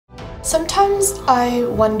Sometimes I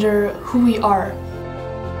wonder who we are.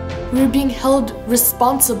 We're being held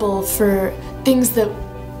responsible for things that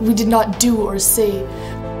we did not do or say.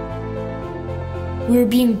 We're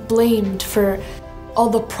being blamed for all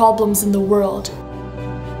the problems in the world.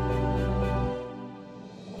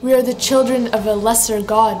 We are the children of a lesser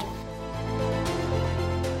God.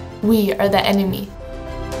 We are the enemy.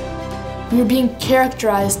 We are being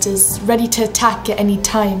characterized as ready to attack at any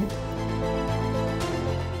time.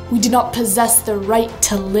 We do not possess the right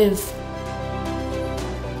to live.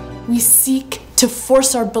 We seek to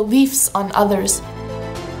force our beliefs on others.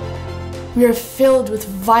 We are filled with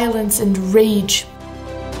violence and rage.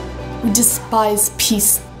 We despise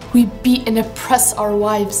peace. We beat and oppress our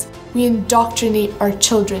wives. We indoctrinate our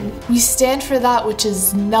children. We stand for that which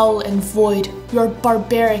is null and void. We are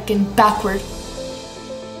barbaric and backward.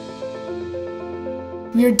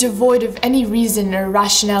 We are devoid of any reason or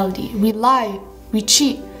rationality. We lie. We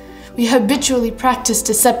cheat. We habitually practice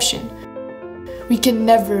deception. We can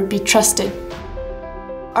never be trusted.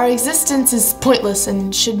 Our existence is pointless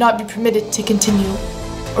and should not be permitted to continue,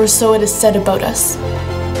 or so it is said about us.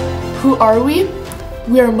 Who are we?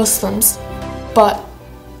 We are Muslims, but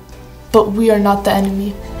we are not the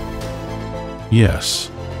enemy. Yes,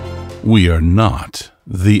 we are not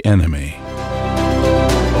the enemy.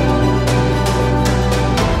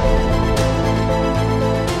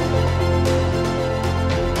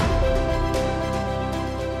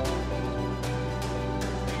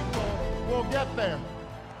 We'll get there.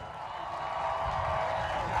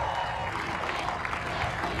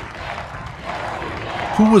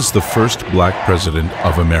 Who was the first black president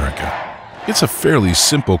of America? It's a fairly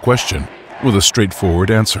simple question with a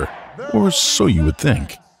straightforward answer, or so you would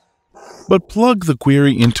think. But plug the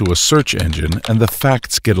query into a search engine and the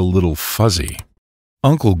facts get a little fuzzy.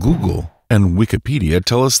 Uncle Google and Wikipedia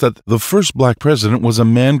tell us that the first black president was a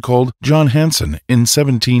man called John Hanson in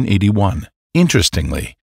 1781.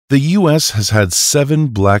 Interestingly, the U.S. has had 7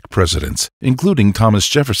 black presidents, including Thomas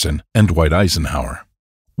Jefferson and Dwight Eisenhower.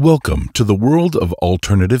 Welcome to the world of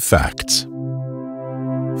alternative facts,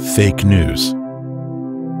 fake news,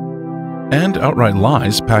 and outright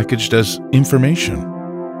lies packaged as information.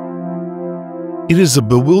 It is a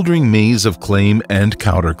bewildering maze of claim and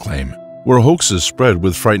counterclaim, where hoaxes spread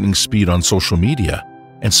with frightening speed on social media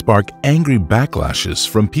and spark angry backlashes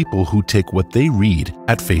from people who take what they read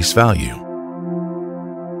at face value.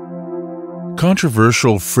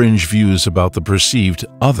 Controversial fringe views about the perceived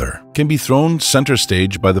other can be thrown center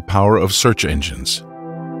stage by the power of search engines.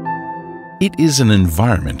 It is an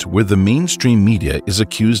environment where the mainstream media is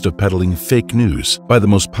accused of peddling fake news by the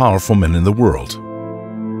most powerful men in the world.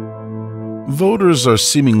 Voters are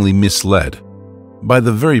seemingly misled by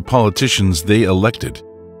the very politicians they elected,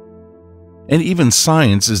 and even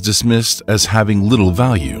science is dismissed as having little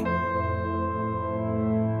value.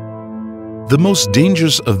 The most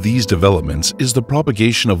dangerous of these developments is the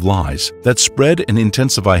propagation of lies that spread and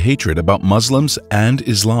intensify hatred about Muslims and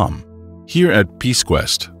Islam. Here at Peace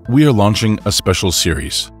Quest, we are launching a special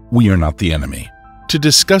series, We Are Not the Enemy, to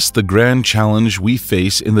discuss the grand challenge we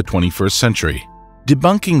face in the 21st century,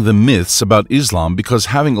 debunking the myths about Islam, because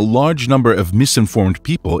having a large number of misinformed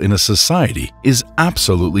people in a society is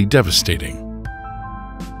absolutely devastating.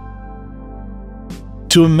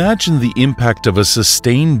 To imagine the impact of a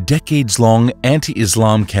sustained decades-long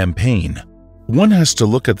anti-Islam campaign, one has to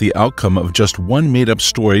look at the outcome of just one made-up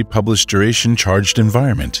story published during charged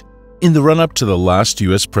environment in the run-up to the last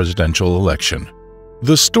U.S. presidential election.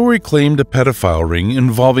 The story claimed a pedophile ring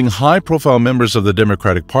involving high-profile members of the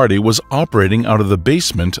Democratic Party was operating out of the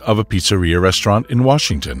basement of a pizzeria restaurant in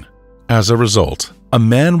Washington. As a result, a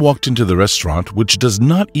man walked into the restaurant, which does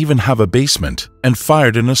not even have a basement, and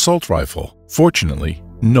fired an assault rifle. Fortunately,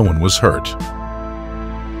 no one was hurt.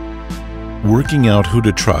 Working out who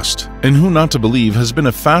to trust and who not to believe has been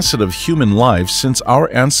a facet of human life since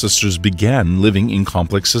our ancestors began living in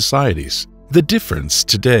complex societies. The difference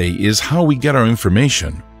today is how we get our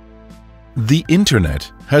information. The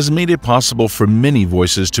internet has made it possible for many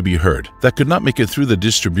voices to be heard that could not make it through the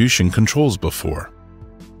distribution controls before.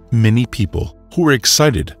 Many people who were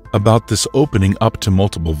excited about this opening up to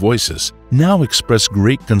multiple voices now express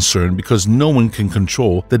great concern because no one can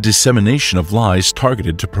control the dissemination of lies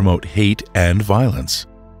targeted to promote hate and violence.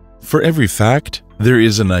 For every fact, there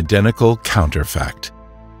is an identical counterfact.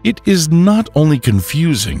 It is not only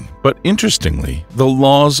confusing, but interestingly, the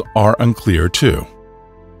laws are unclear too.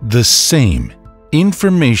 The same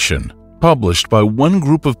information published by one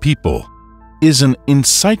group of people is an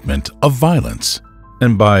incitement of violence,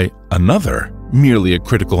 and by another, merely a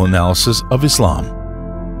critical analysis of Islam.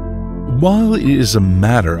 While it is a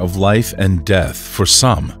matter of life and death for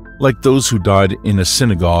some, like those who died in a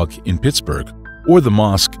synagogue in Pittsburgh or the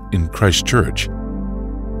mosque in Christchurch.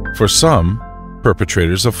 For some,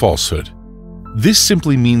 perpetrators of falsehood. This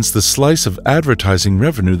simply means the slice of advertising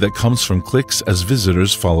revenue that comes from clicks as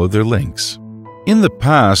visitors follow their links. In the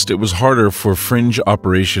past, it was harder for fringe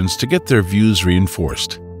operations to get their views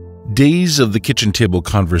reinforced. Days of the kitchen table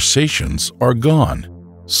conversations are gone.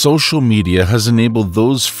 Social media has enabled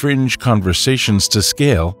those fringe conversations to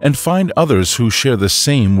scale and find others who share the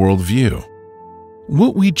same worldview.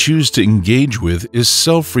 What we choose to engage with is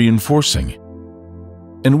self-reinforcing,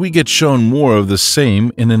 and we get shown more of the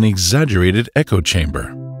same in an exaggerated echo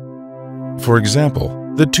chamber. For example,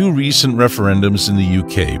 the two recent referendums in the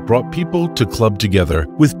UK brought people to club together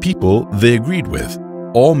with people they agreed with,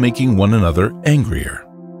 all making one another angrier.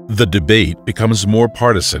 The debate becomes more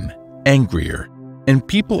partisan, angrier, and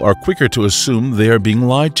people are quicker to assume they are being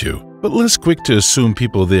lied to, but less quick to assume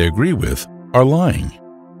people they agree with are lying.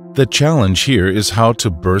 The challenge here is how to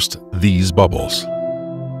burst these bubbles.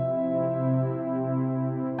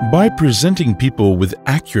 By presenting people with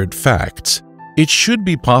accurate facts, it should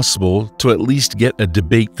be possible to at least get a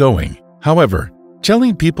debate going. However,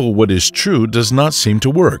 telling people what is true does not seem to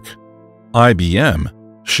work. IBM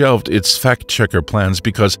shelved its fact-checker plans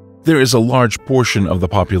because there is a large portion of the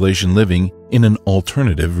population living in an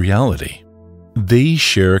alternative reality. They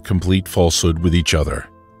share complete falsehood with each other.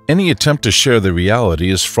 Any attempt to share the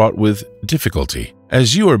reality is fraught with difficulty,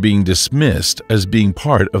 as you are being dismissed as being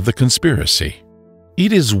part of the conspiracy.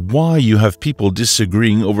 It is why you have people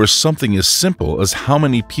disagreeing over something as simple as how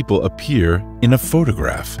many people appear in a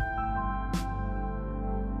photograph.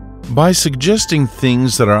 By suggesting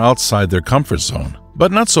things that are outside their comfort zone,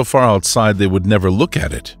 but not so far outside they would never look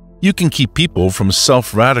at it, you can keep people from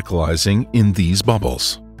self-radicalizing in these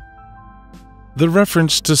bubbles. The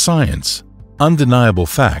reference to science, undeniable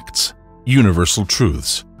facts, universal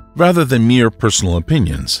truths, rather than mere personal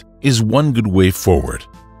opinions, is one good way forward.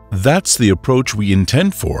 That's the approach we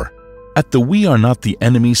intend for at the We Are Not the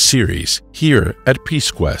Enemy series here at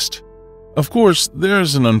Peace Quest. Of course,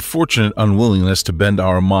 there's an unfortunate unwillingness to bend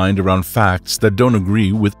our mind around facts that don't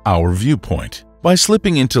agree with our viewpoint. By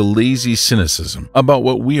slipping into lazy cynicism about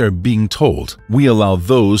what we are being told, we allow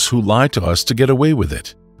those who lie to us to get away with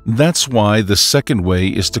it. That's why the second way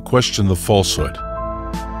is to question the falsehood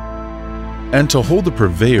and to hold the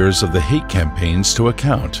purveyors of the hate campaigns to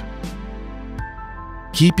account.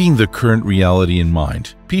 Keeping the current reality in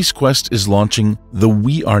mind, Peace Quest is launching the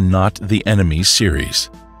We Are Not the Enemy series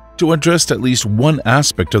to address at least one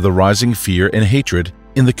aspect of the rising fear and hatred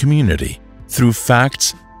in the community through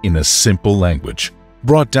facts in a simple language,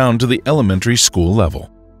 brought down to the elementary school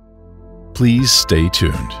level. Please stay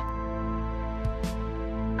tuned.